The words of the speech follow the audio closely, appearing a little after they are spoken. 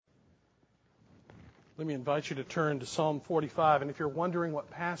Let me invite you to turn to Psalm 45. And if you're wondering what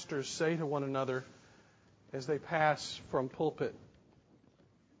pastors say to one another as they pass from pulpit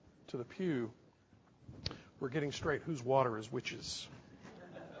to the pew, we're getting straight whose water is which's.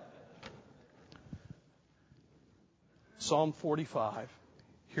 Psalm 45.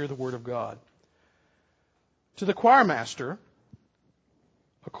 Hear the word of God. To the choir master,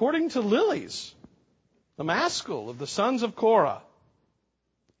 according to lilies, the maskil of the sons of Korah,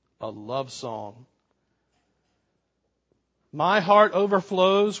 a love song. My heart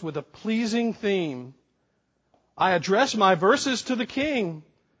overflows with a pleasing theme. I address my verses to the King.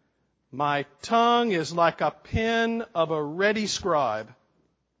 My tongue is like a pen of a ready scribe.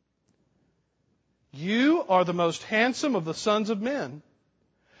 You are the most handsome of the sons of men.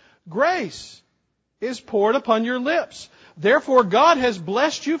 Grace is poured upon your lips. Therefore God has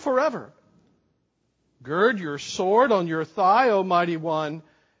blessed you forever. Gird your sword on your thigh, O mighty one,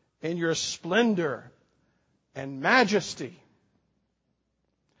 in your splendor and majesty.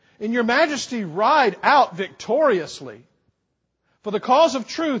 In your majesty ride out victoriously. For the cause of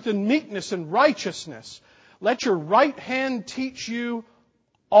truth and meekness and righteousness, let your right hand teach you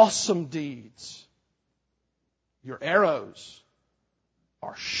awesome deeds. Your arrows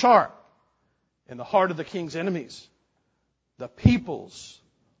are sharp in the heart of the king's enemies. The peoples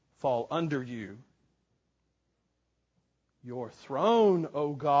fall under you. Your throne,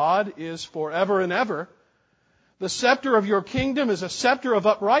 O God, is forever and ever. The scepter of your kingdom is a scepter of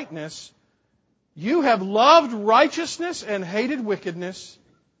uprightness. You have loved righteousness and hated wickedness.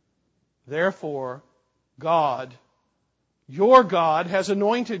 Therefore, God, your God, has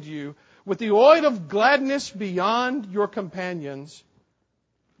anointed you with the oil of gladness beyond your companions.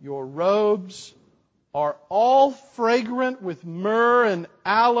 Your robes are all fragrant with myrrh and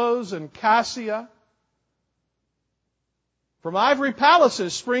aloes and cassia. From ivory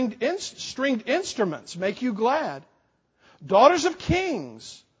palaces, stringed instruments make you glad. Daughters of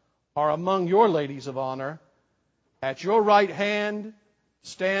kings are among your ladies of honor. At your right hand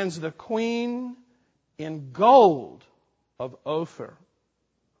stands the queen in gold of Ophir.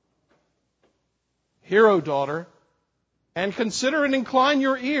 Hear, O daughter, and consider and incline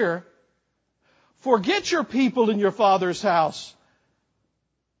your ear. Forget your people in your father's house,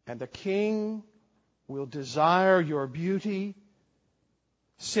 and the king will desire your beauty,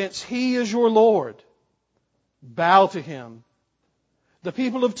 since he is your Lord. Bow to him. The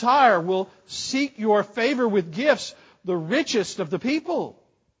people of Tyre will seek your favor with gifts, the richest of the people.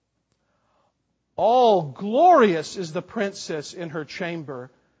 All glorious is the princess in her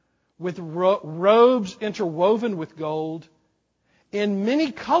chamber, with robes interwoven with gold. In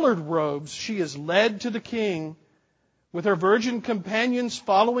many-colored robes she is led to the king, with her virgin companions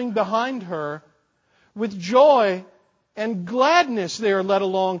following behind her. With joy and gladness they are led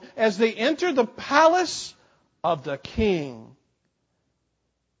along as they enter the palace of the king.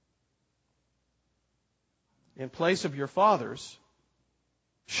 In place of your fathers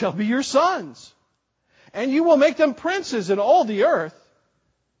shall be your sons, and you will make them princes in all the earth.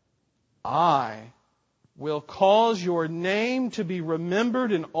 I will cause your name to be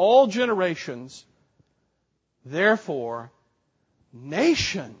remembered in all generations. Therefore,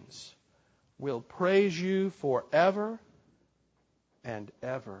 nations will praise you forever and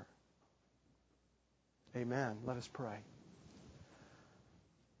ever. Amen. Let us pray.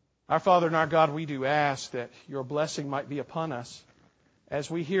 Our Father and our God, we do ask that your blessing might be upon us as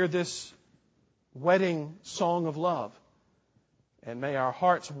we hear this wedding song of love. And may our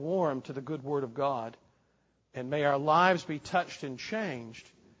hearts warm to the good word of God. And may our lives be touched and changed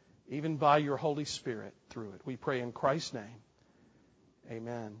even by your Holy Spirit through it. We pray in Christ's name.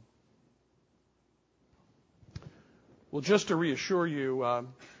 Amen. Well, just to reassure you,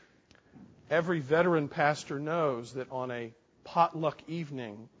 every veteran pastor knows that on a potluck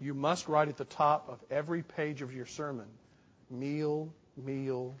evening, you must write at the top of every page of your sermon, meal,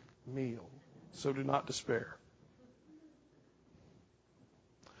 meal, meal. So do not despair.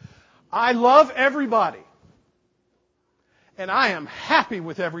 I love everybody, and I am happy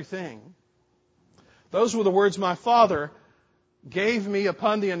with everything. Those were the words my father gave me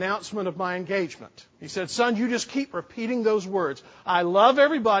upon the announcement of my engagement. He said, son, you just keep repeating those words. I love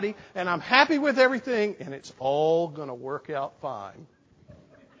everybody, and I'm happy with everything, and it's all going to work out fine.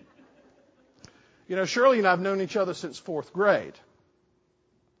 You know, Shirley and I have known each other since 4th grade.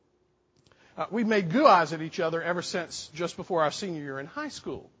 We've made goo eyes at each other ever since just before our senior year in high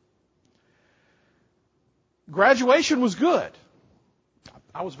school. Graduation was good.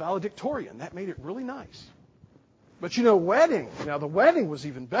 I was valedictorian. That made it really nice. But you know, wedding. Now, the wedding was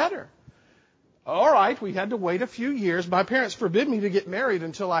even better. All right, we had to wait a few years. My parents forbid me to get married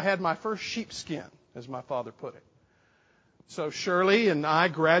until I had my first sheepskin. as my father put it. So Shirley and I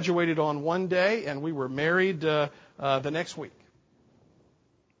graduated on one day, and we were married the next week.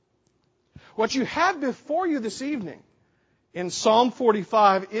 What you have before you this evening in Psalm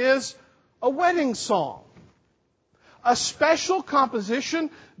 45 is a wedding song, a special composition,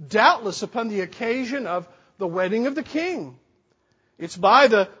 doubtless upon the occasion of the wedding of the king. It's by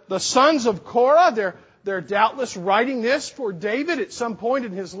the sons of Korah. They're doubtless writing this for David at some point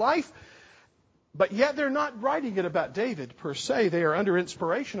in his life. But yet they're not writing it about David per se. They are under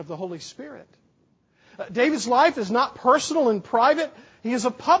inspiration of the Holy Spirit. David's life is not personal and private. He is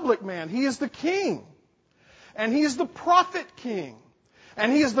a public man. He is the king. And he is the prophet king.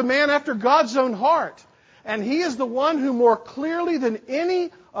 And he is the man after God's own heart. And he is the one who more clearly than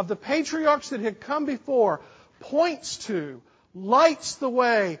any of the patriarchs that had come before points to, lights the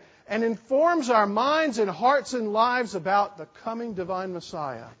way, and informs our minds and hearts and lives about the coming divine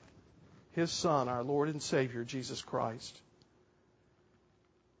Messiah, His Son, our Lord and Savior, Jesus Christ.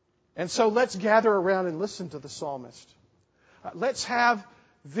 And so let's gather around and listen to the psalmist. Let's have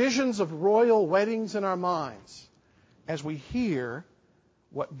visions of royal weddings in our minds as we hear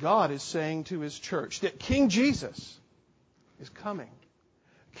what God is saying to His church, that King Jesus is coming.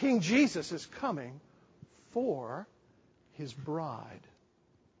 King Jesus is coming for His bride.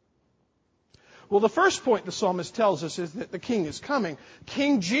 Well, the first point the psalmist tells us is that the King is coming.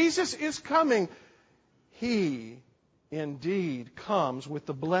 King Jesus is coming. He indeed comes with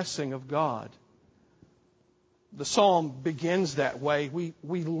the blessing of God. The psalm begins that way.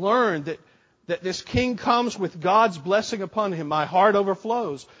 We learn that this King comes with God's blessing upon Him. My heart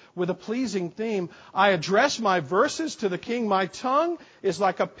overflows with a pleasing theme. I address my verses to the King. My tongue is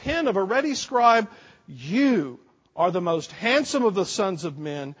like a pen of a ready scribe. You are the most handsome of the sons of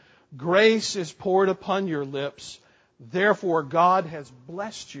men. Grace is poured upon your lips. Therefore, God has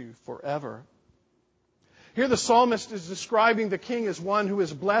blessed you forever. Here the psalmist is describing the King as one who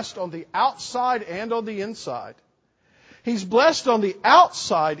is blessed on the outside and on the inside. He's blessed on the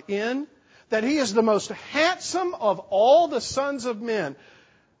outside in that He is the most handsome of all the sons of men.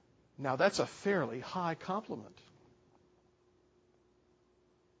 Now that's a fairly high compliment.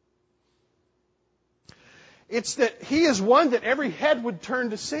 It's that He is one that every head would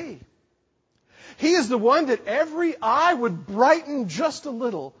turn to see. He is the one that every eye would brighten just a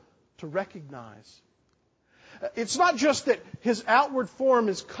little to recognize. It's not just that His outward form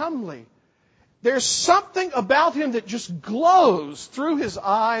is comely. There's something about Him that just glows through His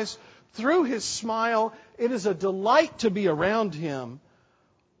eyes, through His smile. It is a delight to be around Him.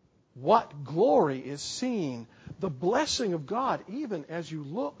 What glory is seen, the blessing of God, even as you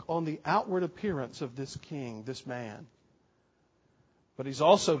look on the outward appearance of this King, this man. But He's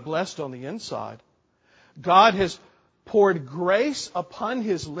also blessed on the inside. God has poured grace upon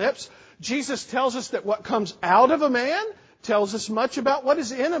His lips. Jesus tells us that what comes out of a man tells us much about what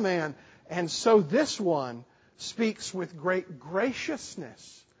is in a man. And so this one speaks with great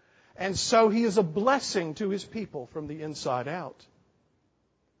graciousness. And so He is a blessing to His people from the inside out.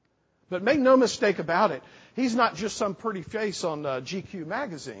 But make no mistake about it, He's not just some pretty face on GQ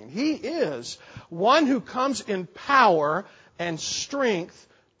magazine. He is one who comes in power and strength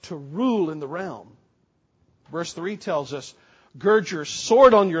to rule in the realm. Verse 3 tells us, gird your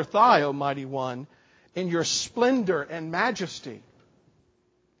sword on your thigh, O mighty one, in your splendor and majesty.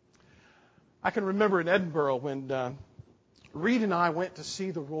 I can remember in Edinburgh when Reed and I went to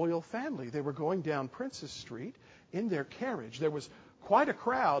see the royal family. They were going down Princess Street in their carriage. There was quite a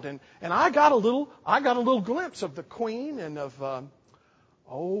crowd, and I got a little glimpse of the Queen and of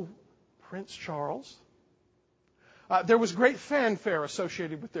Prince Charles. There was great fanfare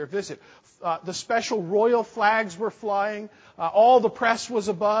associated with their visit. The special royal flags were flying. All the press was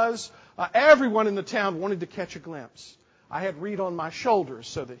abuzz. Everyone in the town wanted to catch a glimpse. I had Reed on my shoulders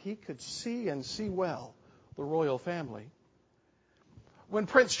so that he could see and see well the royal family. When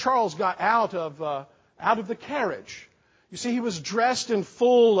Prince Charles got out of the carriage, you see, he was dressed in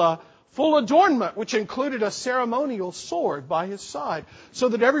full adornment, which included a ceremonial sword by his side, so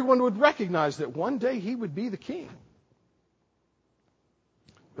that everyone would recognize that one day he would be the king.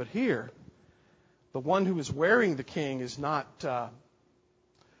 But here, the one who is wearing the king is not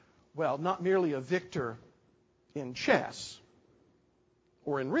merely a victor in chess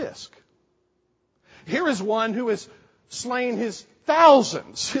or in Risk. Here is one who has slain his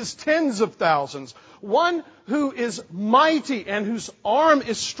thousands, his tens of thousands, one who is mighty and whose arm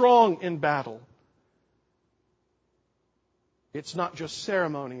is strong in battle. It's not just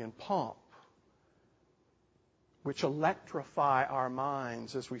ceremony and pomp which electrify our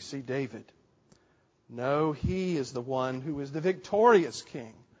minds as we see David. No, He is the one who is the victorious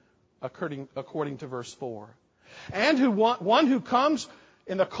King according to verse 4. And one who comes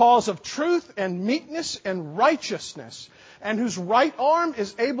in the cause of truth and meekness and righteousness, and whose right arm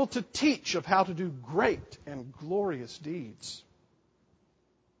is able to teach of how to do great and glorious deeds.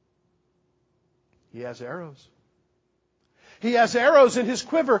 He has arrows. He has arrows in his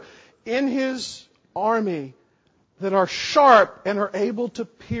quiver, in his army, that are sharp and are able to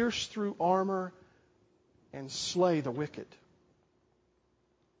pierce through armor and slay the wicked.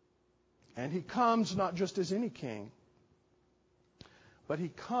 And he comes not just as any king, but he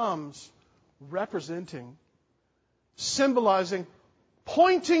comes representing, symbolizing,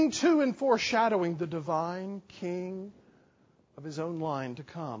 pointing to and foreshadowing the divine king of his own line to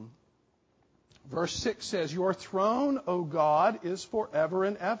come. Verse 6 says, "Your throne, O God, is forever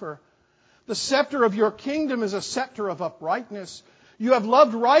and ever. The scepter of your kingdom is a scepter of uprightness. You have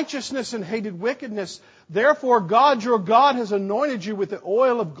loved righteousness and hated wickedness. Therefore, God, your God, has anointed you with the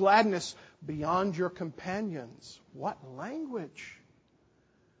oil of gladness beyond your companions." What language!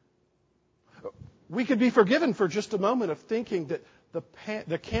 We could be forgiven for just a moment of thinking that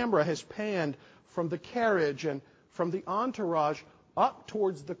the camera has panned from the carriage and from the entourage up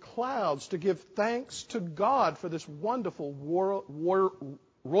towards the clouds to give thanks to God for this wonderful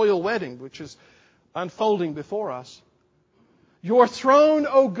royal wedding which is unfolding before us. Your throne,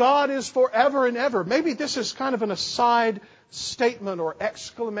 O God, is forever and ever. Maybe this is kind of an aside statement or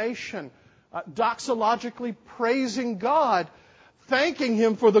exclamation, doxologically praising God, thanking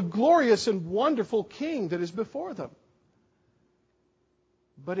Him for the glorious and wonderful King that is before them.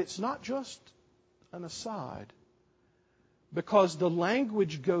 But it's not just an aside, because the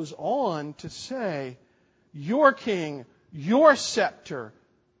language goes on to say, your King, your scepter,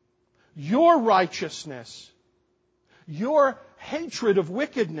 your righteousness, your hatred of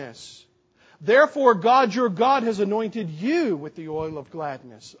wickedness. Therefore, God, your God, has anointed you with the oil of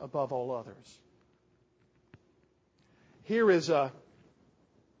gladness above all others. Here is a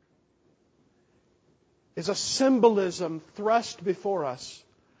symbolism thrust before us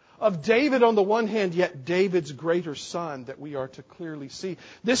of David on the one hand, yet David's greater son that we are to clearly see.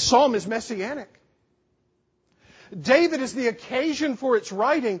 This psalm is messianic. David is the occasion for its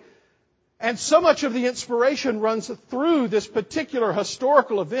writing, and so much of the inspiration runs through this particular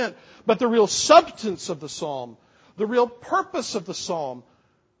historical event, but the real substance of the psalm, the real purpose of the psalm,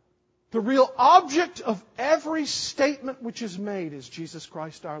 the real object of every statement which is made is Jesus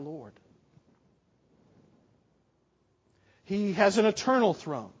Christ our Lord. He has an eternal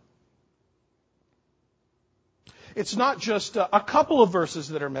throne. It's not just a couple of verses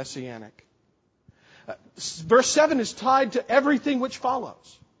that are messianic. Verse 7 is tied to everything which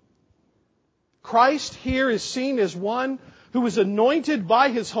follows. Christ here is seen as one who is anointed by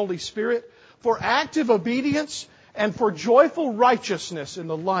His Holy Spirit for active obedience and for joyful righteousness in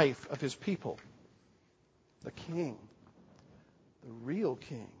the life of His people. The King, the real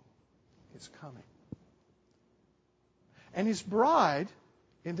King, is coming. And His bride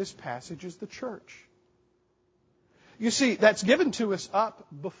in this passage is the church. You see, that's given to us up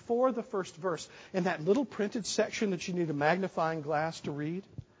before the first verse in that little printed section that you need a magnifying glass to read.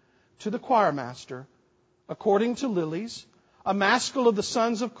 To the choir master, according to Lilies, a maskil of the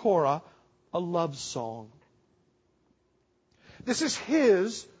sons of Korah, a love song. This is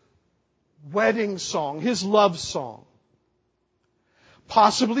his wedding song, his love song.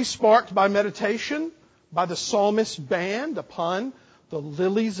 Possibly sparked by meditation by the psalmist's band upon the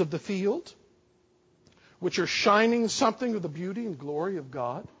lilies of the field, which are shining something of the beauty and glory of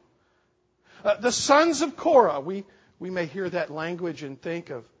God. The sons of Korah, we may hear that language and think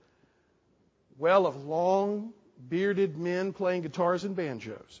of long, bearded men playing guitars and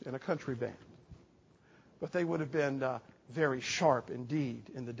banjos in a country band. But they would have been very sharp indeed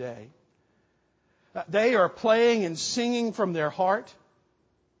in the day. They are playing and singing from their heart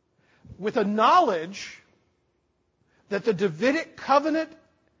with a knowledge that the Davidic covenant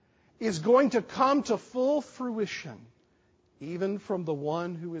is going to come to full fruition, even from the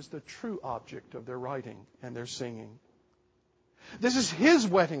one who is the true object of their writing and their singing. This is his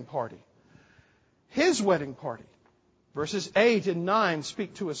wedding party. His wedding party. Verses 8 and 9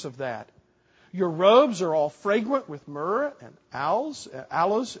 speak to us of that. Your robes are all fragrant with myrrh and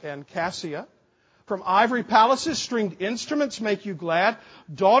aloes and cassia. From ivory palaces, stringed instruments make you glad.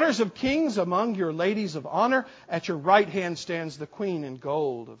 Daughters of kings among your ladies of honor. At your right hand stands the queen in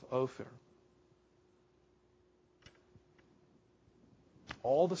gold of Ophir.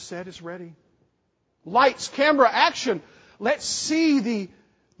 All the set is ready. Lights, camera, action. Let's see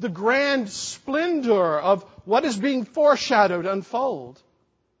the grand splendor of what is being foreshadowed unfold.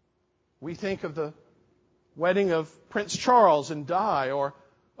 We think of the wedding of Prince Charles and Di, or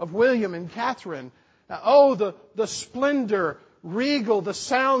of William and Catherine. Oh, the splendor, regal, the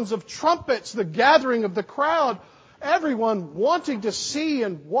sounds of trumpets, the gathering of the crowd, everyone wanting to see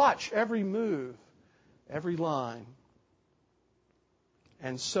and watch every move, every line.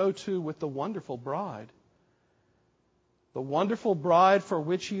 And so too with the wonderful bride. The wonderful bride for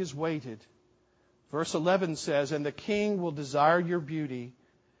which he has waited. Verse 11 says, "And the king will desire your beauty,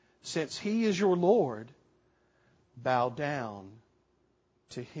 since he is your Lord. Bow down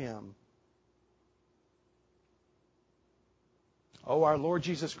to him." Oh, our Lord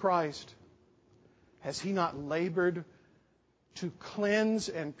Jesus Christ, has he not labored to cleanse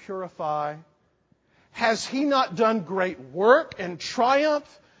and purify? Has he not done great work and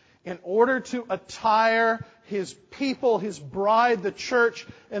triumph in order to attire his people, his bride, the church,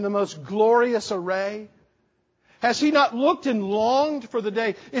 in the most glorious array? Has he not looked and longed for the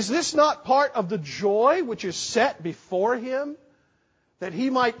day? Is this not part of the joy which is set before him? That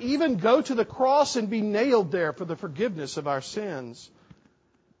he might even go to the cross and be nailed there for the forgiveness of our sins.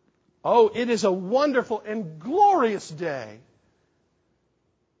 Oh, it is a wonderful and glorious day.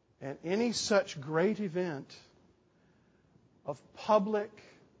 And any such great event of public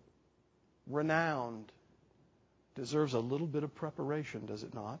renown deserves a little bit of preparation, does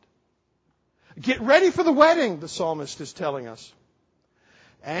it not? Get ready for the wedding, the psalmist is telling us.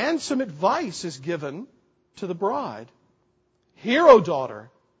 And some advice is given to the bride. "Hear, O daughter,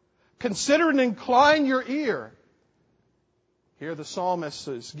 consider and incline your ear." Here the psalmist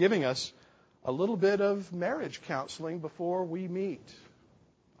is giving us a little bit of marriage counseling before we meet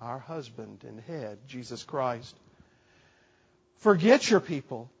our husband and head, Jesus Christ. "Forget your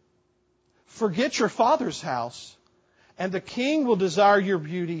people. Forget your father's house. And the king will desire your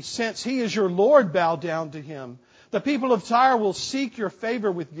beauty. Since he is your Lord, bow down to him. The people of Tyre will seek your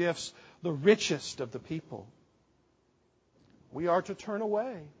favor with gifts, the richest of the people." We are to turn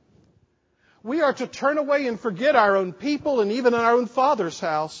away. We are to turn away and forget our own people and even our own father's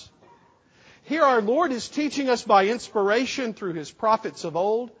house. Here our Lord is teaching us by inspiration through his prophets of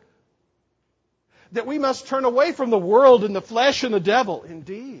old that we must turn away from the world and the flesh and the devil.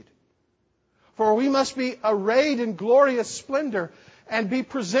 Indeed. For we must be arrayed in glorious splendor and be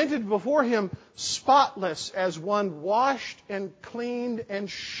presented before him spotless as one washed and cleaned and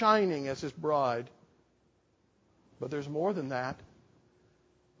shining as his bride. But there's more than that.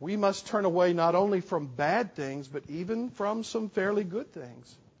 We must turn away not only from bad things, but even from some fairly good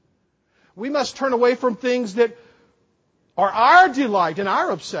things. We must turn away from things that are our delight and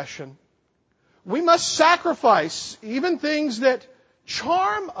our obsession. We must sacrifice even things that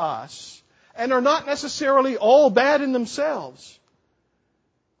charm us and are not necessarily all bad in themselves.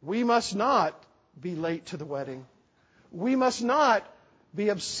 We must not be late to the wedding. We must not be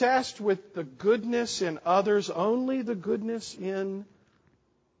obsessed with the goodness in others, only the goodness in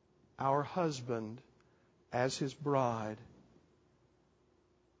our husband as his bride.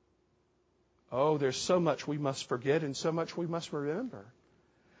 Oh, there's so much we must forget and so much we must remember.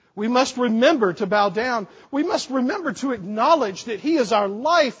 We must remember to bow down. We must remember to acknowledge that he is our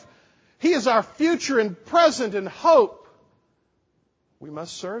life. He is our future and present and hope. We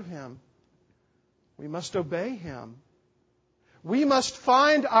must serve him. We must obey him. We must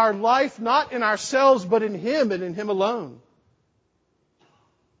find our life not in ourselves but in him and in him alone.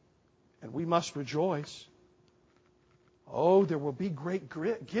 And we must rejoice. Oh, there will be great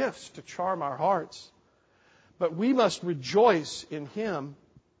gifts to charm our hearts. But we must rejoice in him.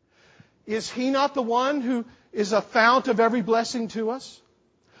 Is he not the one who is a fount of every blessing to us?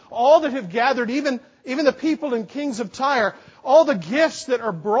 All that have gathered, even the people and kings of Tyre, all the gifts that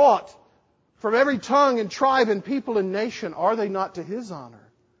are brought from every tongue and tribe and people and nation, are they not to his honor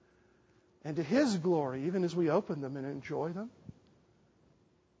and to his glory, even as we open them and enjoy them?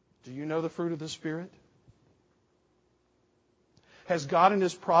 Do you know the fruit of the Spirit? Has God in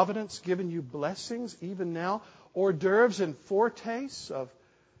his providence given you blessings even now, hors d'oeuvres and foretastes of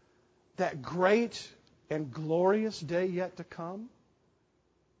that great and glorious day yet to come?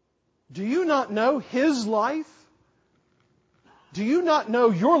 Do you not know his life? Do you not know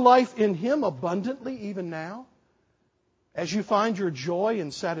your life in him abundantly even now, as you find your joy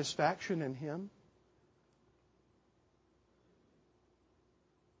and satisfaction in him?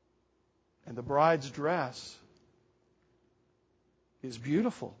 And the bride's dress is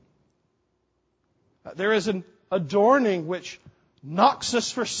beautiful. There is an adorning which knocks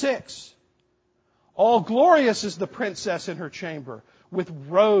us for six. All glorious is the princess in her chamber, with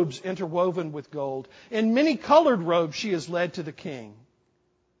robes interwoven with gold. In many-colored robes she is led to the king.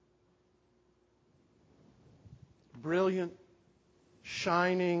 Brilliant,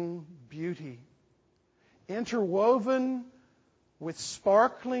 shining beauty, interwoven with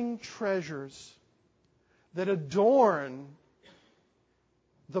sparkling treasures that adorn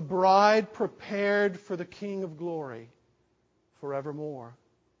the bride prepared for the King of glory forevermore.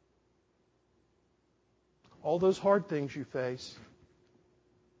 All those hard things you face,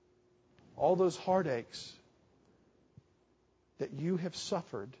 all those heartaches that you have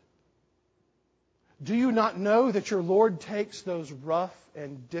suffered, do you not know that your Lord takes those rough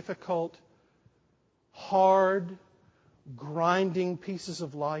and difficult, hard, grinding pieces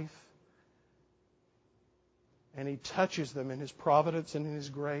of life and He touches them in His providence and in His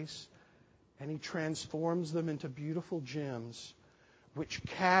grace, and He transforms them into beautiful gems which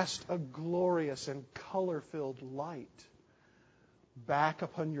cast a glorious and color-filled light back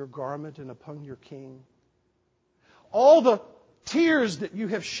upon your garment and upon your King? All the tears that you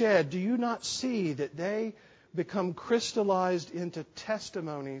have shed, do you not see that they become crystallized into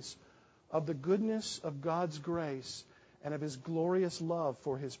testimonies of the goodness of God's grace and of His glorious love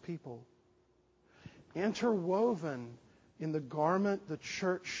for His people? Interwoven in the garment the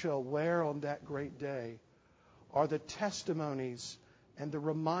church shall wear on that great day are the testimonies and the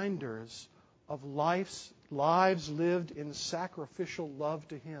reminders of lives lived in sacrificial love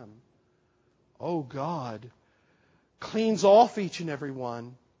to Him. Oh, God cleans off each and every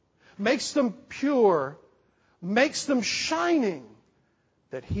one, makes them pure, makes them shining,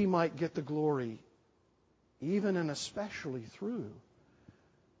 that He might get the glory, even and especially through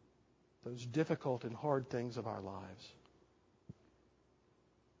those difficult and hard things of our lives.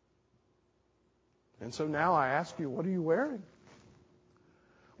 And so now I ask you, what are you wearing?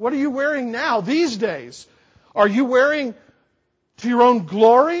 What are you wearing now, these days? Are you wearing to your own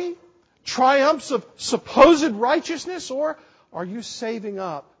glory, triumphs of supposed righteousness, or are you saving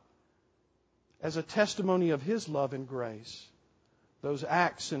up as a testimony of His love and grace, those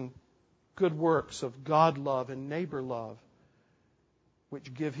acts and good works of God love and neighbor love,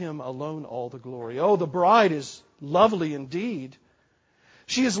 which give Him alone all the glory? Oh, the bride is lovely indeed.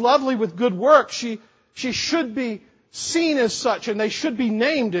 She is lovely with good works. She should be seen as such, and they should be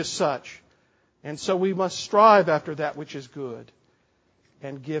named as such. And so we must strive after that which is good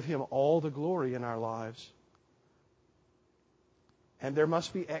and give Him all the glory in our lives. And there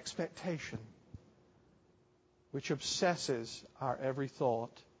must be expectation, which obsesses our every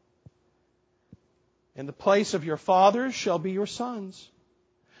thought. In the place of your fathers shall be your sons.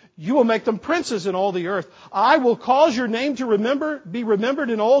 You will make them princes in all the earth. I will cause your name to be remembered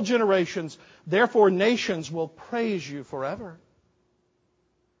in all generations. Therefore nations will praise you forever.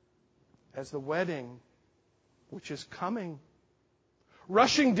 As the wedding which is coming,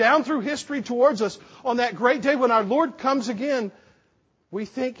 rushing down through history towards us on that great day when our Lord comes again, we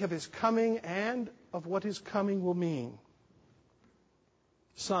think of His coming and of what His coming will mean.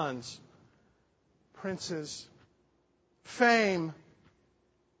 Sons, princes, fame,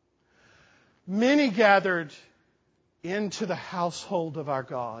 many gathered into the household of our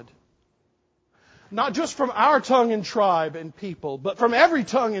God. Not just from our tongue and tribe and people, but from every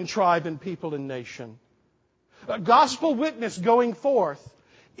tongue and tribe and people and nation. A gospel witness going forth,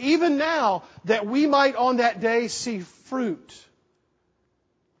 even now, that we might on that day see fruit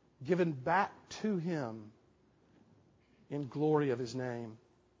given back to Him in glory of His name.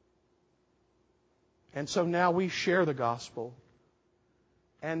 And so now we share the gospel.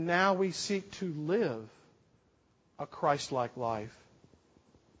 And now we seek to live a Christ-like life.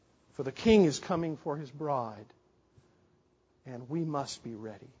 For the King is coming for His bride, and we must be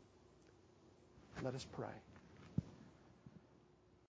ready. Let us pray.